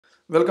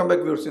Welcome back,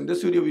 viewers. In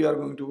this video we are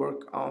going to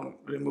work on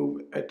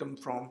remove item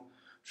from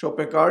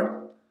shopping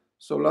cart.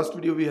 So last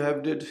video we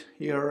have did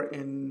here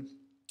in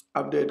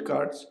update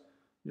cards.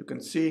 You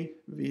can see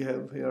we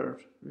have here,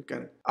 we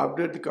can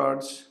update the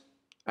cards,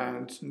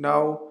 and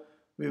now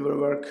we will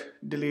work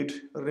delete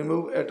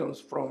remove items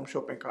from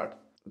shopping cart.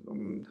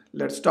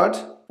 Let's start.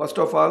 First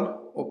of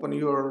all, open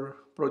your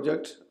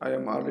project. I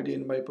am already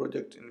in my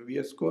project in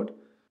VS Code.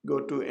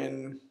 Go to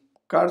in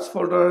cards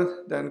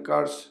folder, then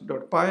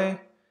cards.py,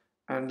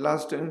 and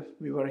last time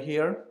we were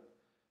here.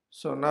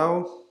 So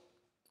now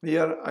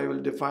here I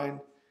will define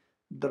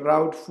the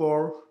route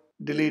for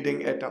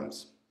deleting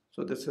items.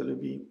 So this will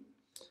be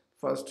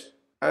first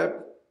app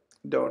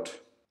dot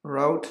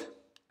route,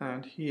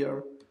 and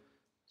here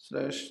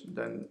slash,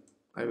 then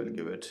I will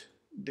give it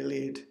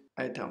delete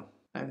item,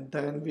 and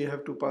then we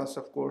have to pass,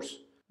 of course,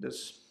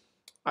 this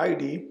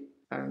ID,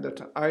 and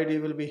that ID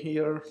will be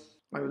here.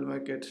 I will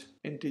make it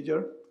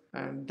integer,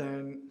 and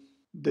then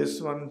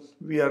this one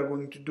we are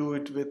going to do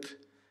it with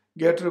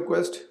get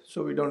request,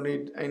 so we don't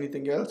need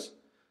anything else.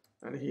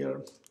 And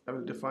here I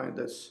will define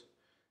this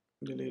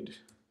delete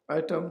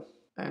item,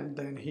 and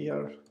then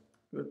here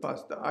we'll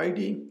pass the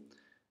ID,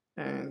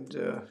 and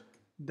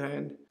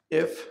then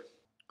if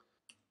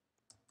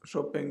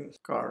shopping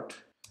cart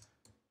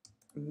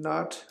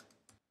not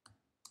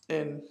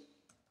in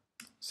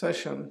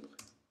session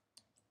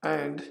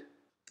and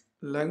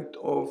length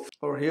of,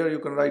 or here you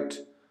can write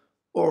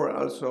or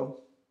also,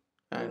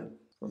 and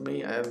for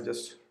me I am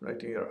just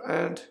writing here,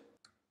 and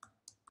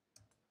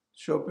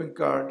shopping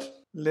cart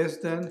less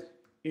than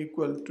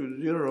equal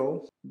to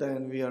 0,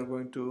 then we are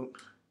going to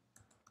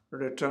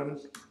return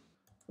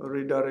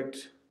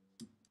redirect.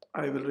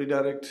 I will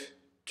redirect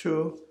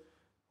to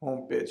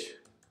home page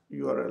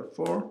URL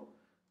 4,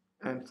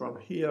 and from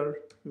here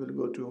we will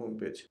go to home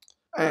page.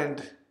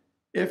 And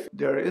if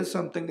there is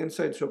something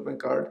inside shopping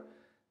cart,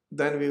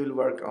 then we will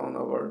work on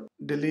our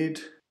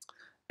delete.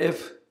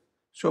 If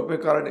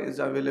shopping cart is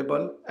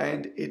available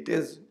and it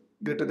is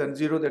greater than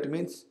 0, that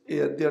means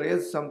there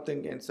is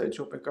something inside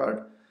shopping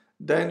cart,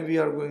 then we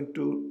are going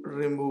to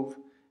remove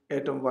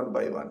item one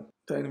by one.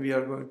 Then we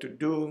are going to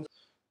do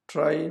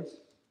try,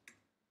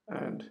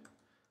 and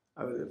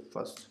I will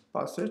first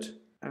pass it,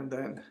 and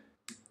then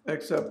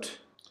accept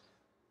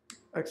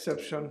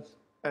exception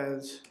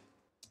as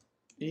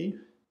E,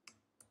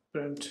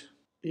 print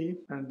E,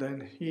 and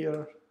then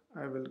here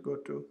I will go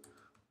to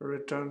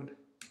return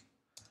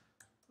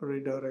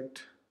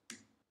redirect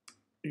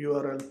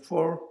URL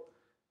 4,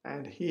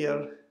 and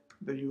here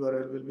the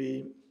URL will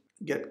be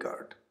get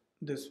cart,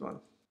 this one,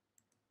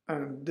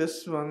 and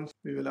this one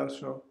we will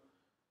also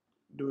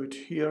do it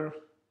here.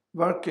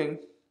 Working,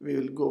 we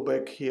will go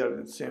back here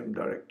in the same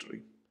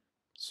directory.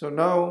 So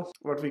now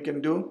what we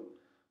can do,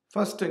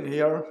 first thing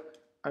here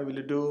I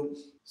will do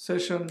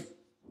session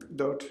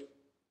dot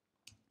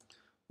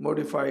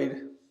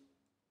modified,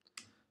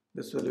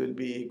 this will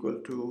be equal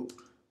to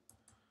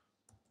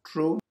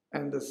true,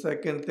 and the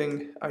second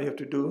thing I have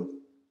to do,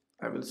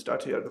 I will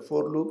start here the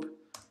for loop,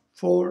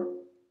 for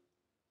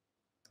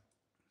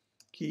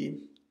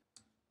key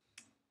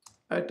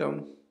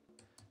item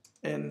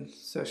in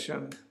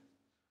session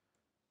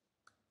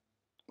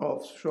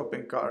of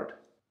shopping cart,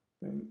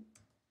 then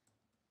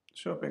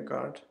shopping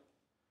cart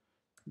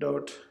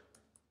dot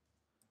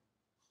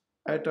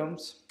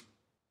items,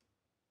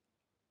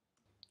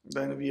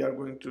 then we are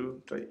going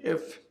to try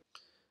if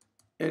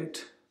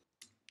int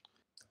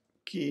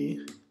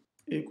key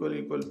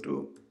equal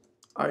to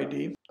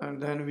ID,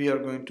 and then we are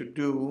going to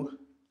do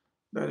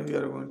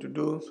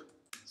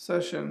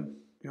session,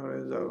 here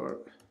is our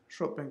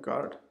shopping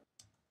cart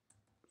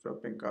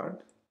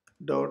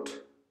dot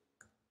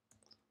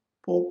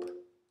pop,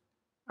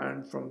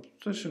 and from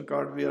session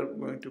card we are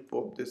going to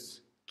pop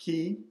this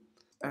key,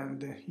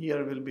 and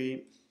here will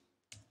be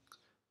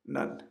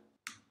none,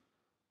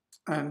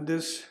 and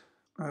this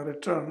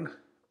return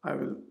I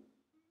will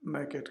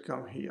make it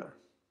come here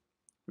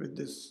with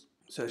this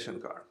session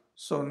card.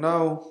 So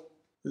now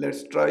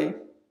let's try.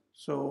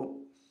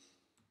 So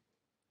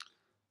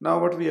now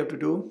what we have to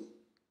do,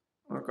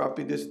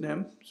 copy this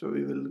name, so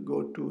we will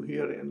go to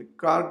here in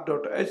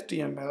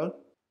cart.html.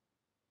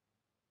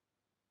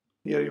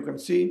 Here you can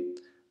see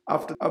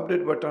after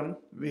update button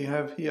we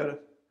have here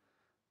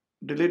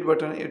delete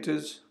button, it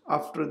is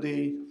after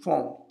the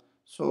form.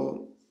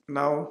 So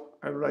now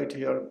I write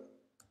here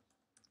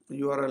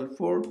URL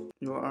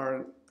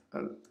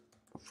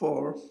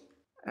 4,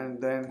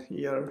 and then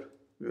here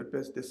we will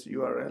paste this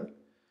URL,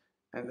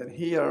 and then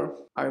here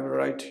I will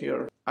write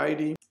here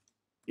ID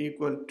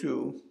equal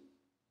to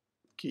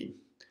key,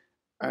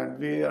 and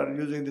we are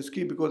using this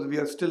key because we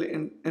are still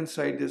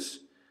inside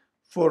this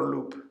for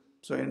loop.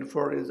 So int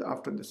for is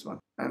after this one,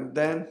 and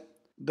then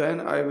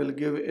I will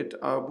give it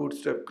a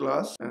bootstrap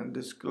class, and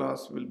this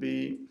class will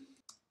be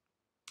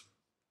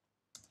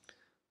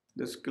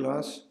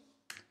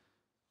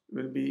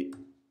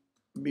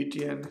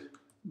btn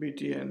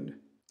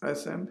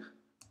sm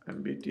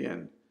and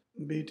btn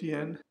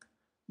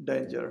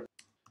danger,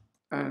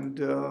 and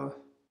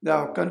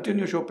Now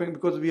continue shopping,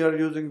 because we are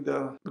using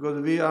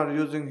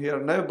here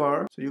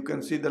navbar, so you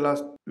can see the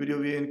last video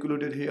we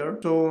included here.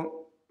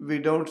 So we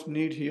don't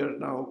need here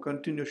now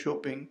continue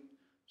shopping,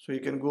 so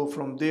you can go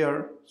from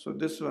there. So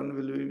this one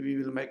we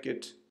will make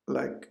it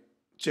like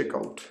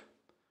checkout,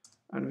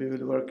 and we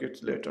will work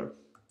it later.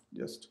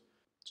 Just,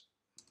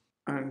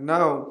 and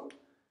now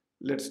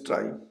let's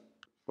try.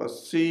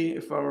 First, see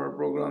if our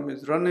program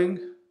is running.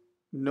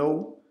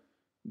 No,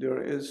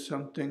 there is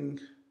something,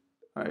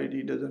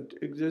 ID doesn't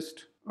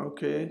exist.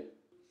 Okay,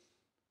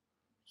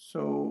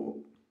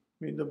 so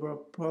with the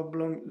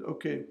problem,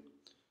 okay,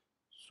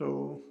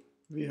 so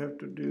we have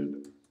to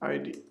do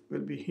ID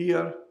will be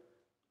here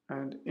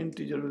and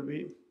integer will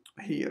be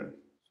here.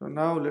 So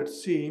now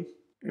let's see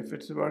if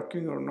it's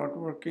working or not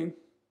working.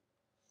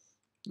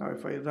 Now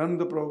if I run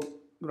the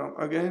program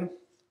again,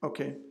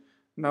 okay,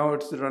 now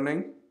it's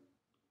running.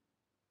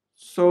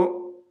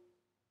 So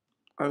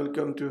I will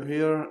come to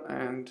here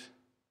and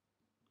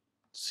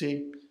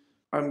see.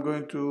 I'm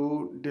going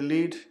to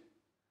delete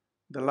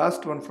the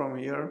last one from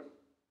here.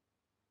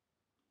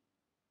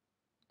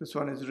 This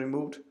one is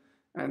removed,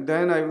 and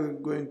then I will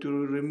going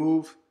to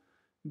remove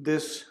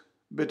this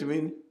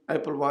between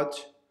Apple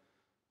Watch,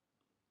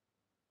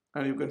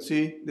 and you can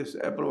see this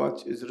Apple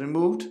Watch is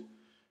removed.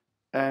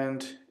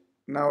 And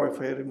now if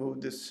I remove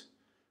this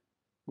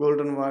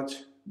golden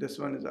watch, this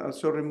one is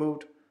also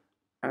removed.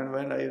 And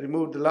when I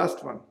remove the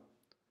last one,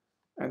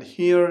 and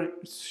here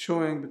it's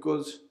showing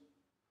because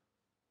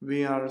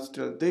we are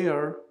still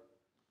there,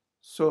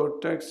 so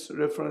text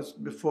reference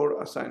before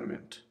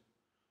assignment.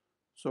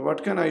 So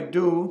what can I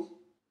do?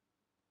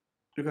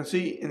 You can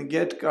see in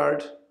get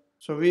card,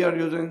 so we are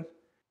using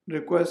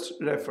request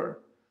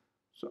refer,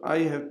 so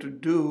I have to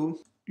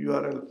do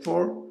URL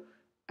for,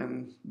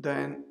 and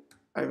then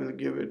I will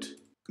give it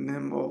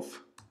name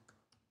of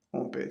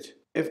homepage.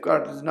 If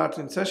cart is not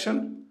in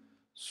session,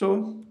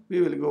 so we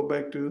will go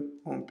back to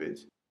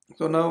homepage.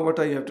 So now what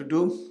I have to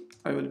do,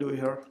 I will do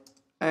here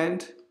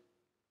and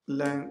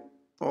length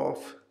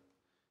of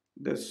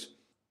this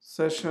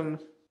session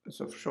is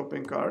of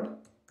shopping cart,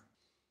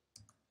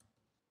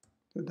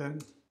 then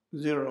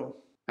 0,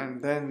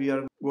 and then we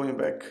are going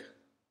back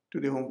to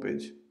the home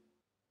page,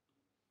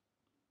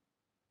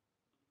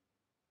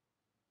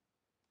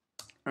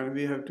 and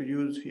we have to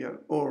use here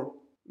or,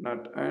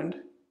 not and.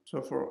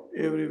 So for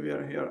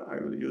everywhere here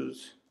I will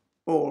use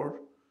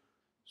or.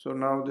 So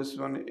now this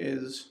one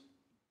is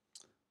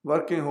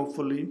working,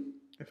 hopefully.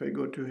 If I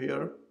go to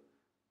here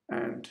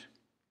and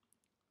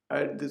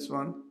add this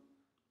one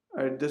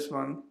and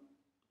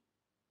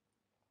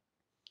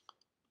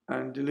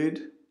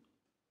delete,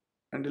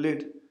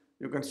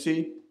 you can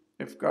see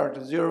if cart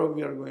is 0,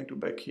 we are going to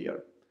back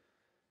here.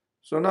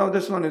 So now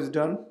this one is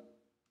done.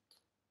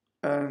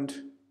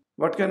 And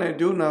what can I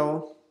do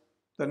now?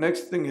 The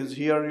next thing is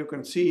here, you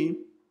can see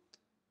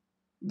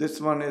this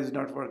one is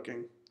not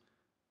working,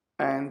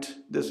 and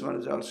this one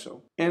is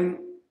also. In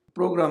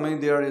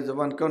programming there is a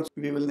one concept,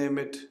 we will name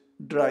it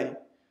dry,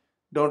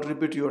 don't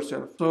repeat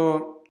yourself.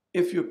 So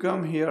if you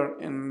come here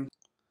in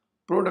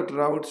product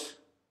routes,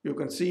 you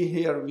can see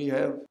here we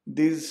have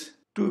these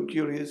two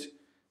queries.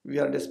 We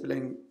are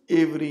displaying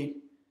every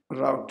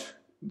route,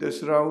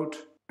 this route,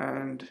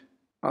 and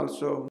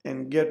also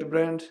in get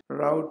brand,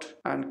 route,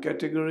 and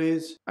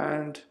categories,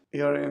 and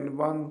here in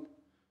 1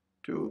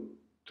 2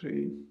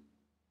 3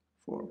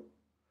 4,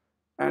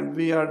 and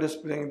we are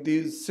displaying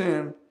these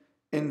same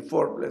in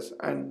 4 place,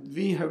 and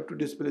we have to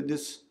display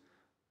this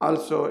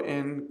also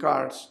in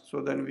cards,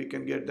 so then we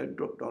can get that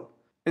drop down.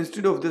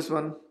 Instead of this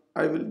one,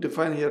 I will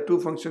define here two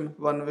functions.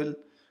 One will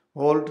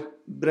hold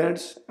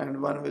brands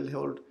and one will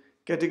hold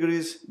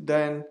categories.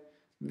 Then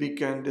we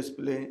can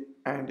display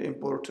and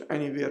import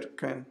anywhere,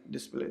 can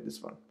display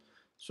this one.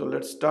 So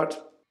let's start.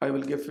 I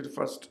will give it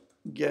first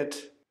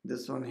get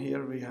this one.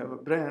 Here we have a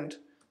brand,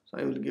 so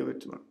I will give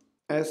it one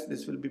S.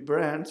 This will be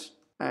brands,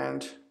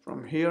 and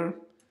from here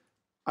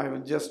I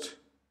will just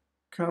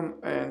come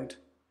and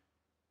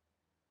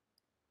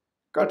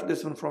cut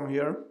this one from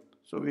here,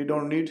 so we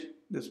don't need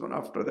this one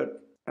after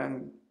that,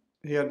 and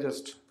here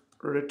just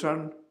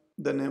return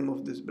the name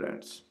of these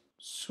brands.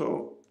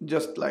 So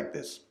just like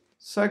this.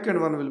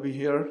 Second one will be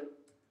here,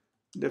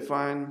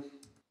 define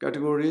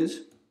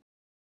categories.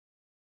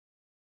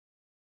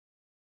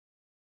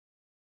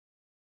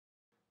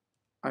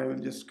 I will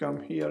just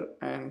come here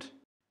and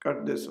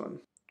cut this one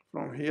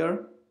from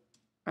here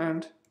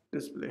and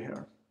display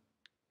here,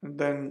 and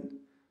then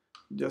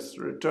just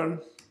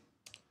return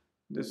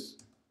this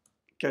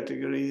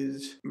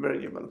categories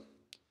variable.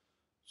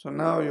 So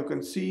now you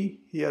can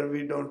see here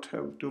we don't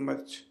have too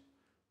much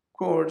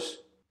codes.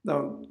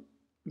 Now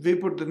we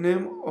put the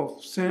name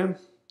of same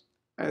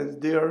as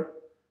there,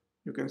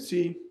 you can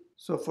see.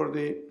 So for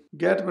the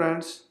get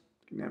brands,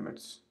 name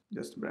it's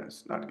just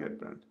brands, not get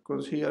brand,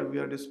 because here we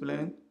are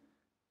displaying.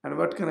 And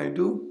what can I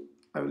do?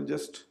 I will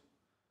just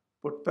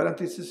put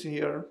parenthesis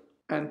here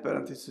and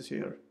parenthesis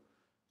here.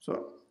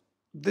 So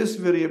this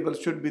variable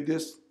should be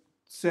this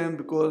same,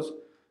 because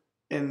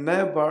in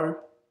navbar,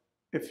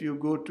 if you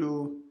go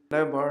to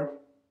navbar,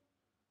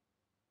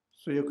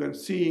 So you can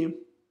see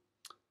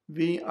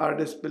we are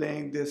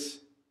displaying this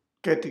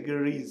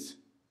categories.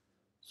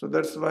 So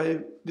that's why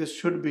this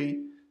should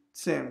be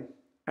same.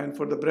 And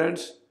for the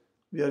brands,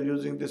 we are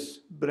using this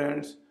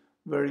brands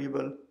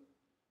variable.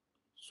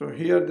 So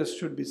here this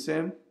should be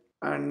same.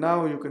 And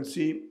now you can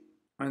see,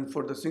 and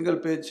for the single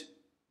page,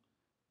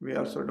 we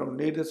also don't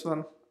need this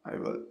one. I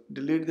will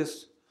delete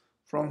this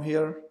from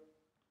here.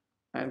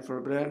 And for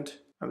brand,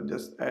 I will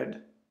just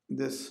add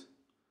this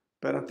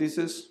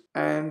parenthesis.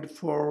 And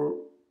for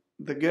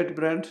the get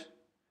brand,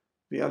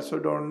 we also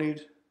don't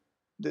need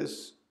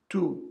this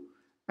 2,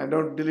 and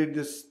don't delete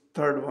this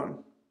third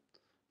one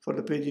for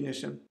the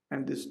pagination,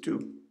 and this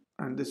 2,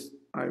 and this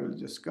I will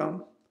just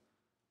come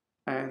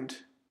and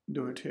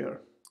do it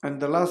here.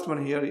 And the last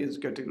one here is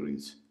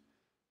categories,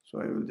 so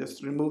I will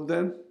just remove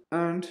them,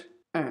 and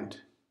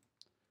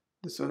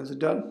this one is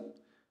done.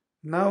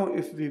 Now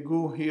if we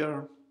go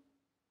here,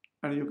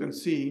 and you can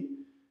see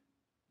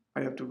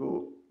I have to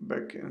go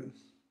back in,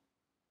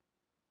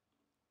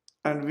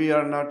 and we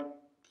are not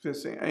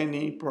facing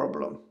any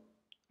problem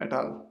at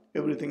all.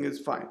 Everything is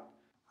fine.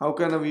 How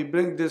can we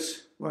bring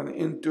this one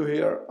into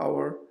here,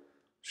 our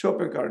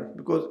shopping cart?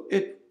 Because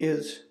it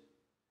is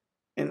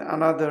in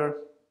another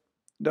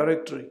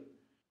directory.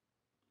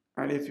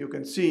 And if you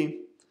can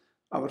see,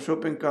 our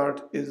shopping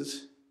cart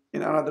is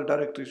in another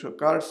directory. So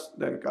carts,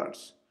 then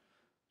carts.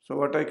 So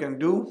what I can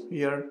do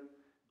here,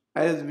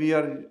 as we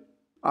are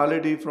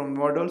already from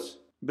models,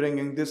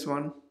 bringing this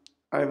one,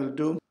 I will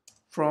do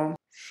from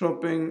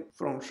shopping,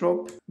 from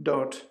shop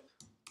dot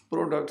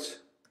products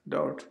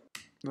dot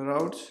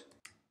routes,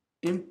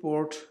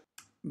 import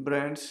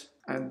brands,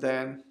 and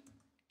then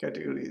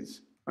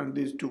categories, and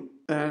these two.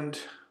 And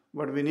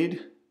what we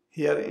need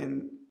here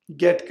in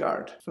get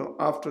cart, so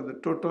after the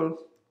total,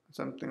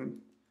 something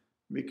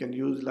we can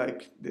use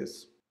like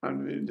this,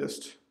 and we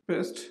just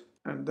paste,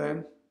 and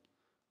then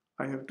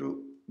I have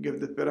to give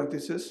the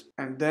parenthesis,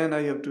 and then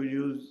I have to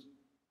use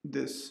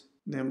this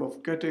name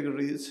of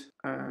categories,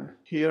 and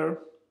here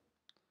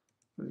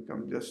we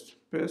can just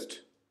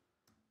paste,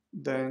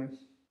 then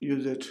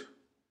use it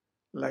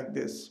like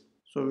this.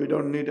 So we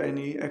don't need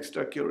any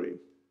extra query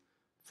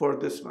for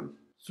this one.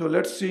 So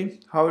let's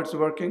see how it's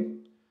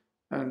working,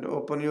 and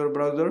open your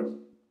browser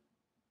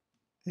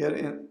here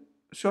in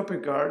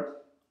shopping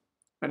cart,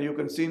 and you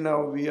can see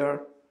now we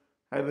are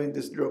having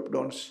this drop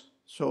downs.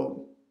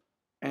 So,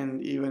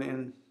 and even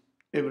in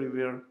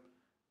everywhere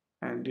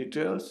and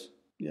details,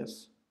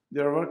 yes,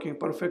 they are working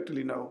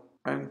perfectly now.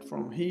 And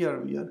from here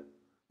we are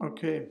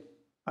okay.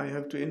 I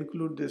have to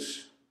include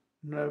this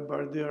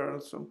navbar there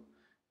also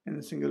in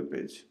a single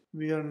page.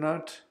 We are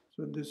not,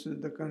 so this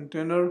is the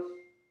container.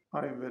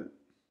 I will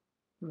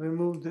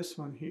remove this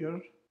one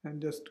here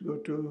and just go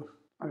to,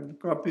 I will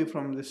copy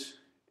from this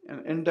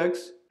an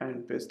index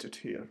and paste it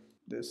here,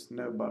 this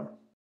navbar.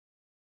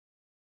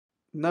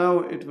 Now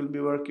it will be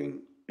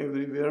working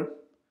everywhere.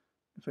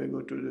 If I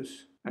go to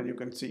this, and you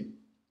can see,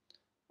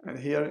 and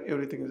here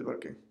everything is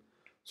working.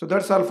 So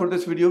that's all for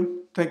this video.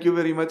 Thank you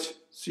very much.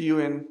 See you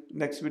in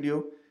next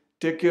video.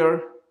 Take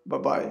care. Bye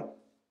bye.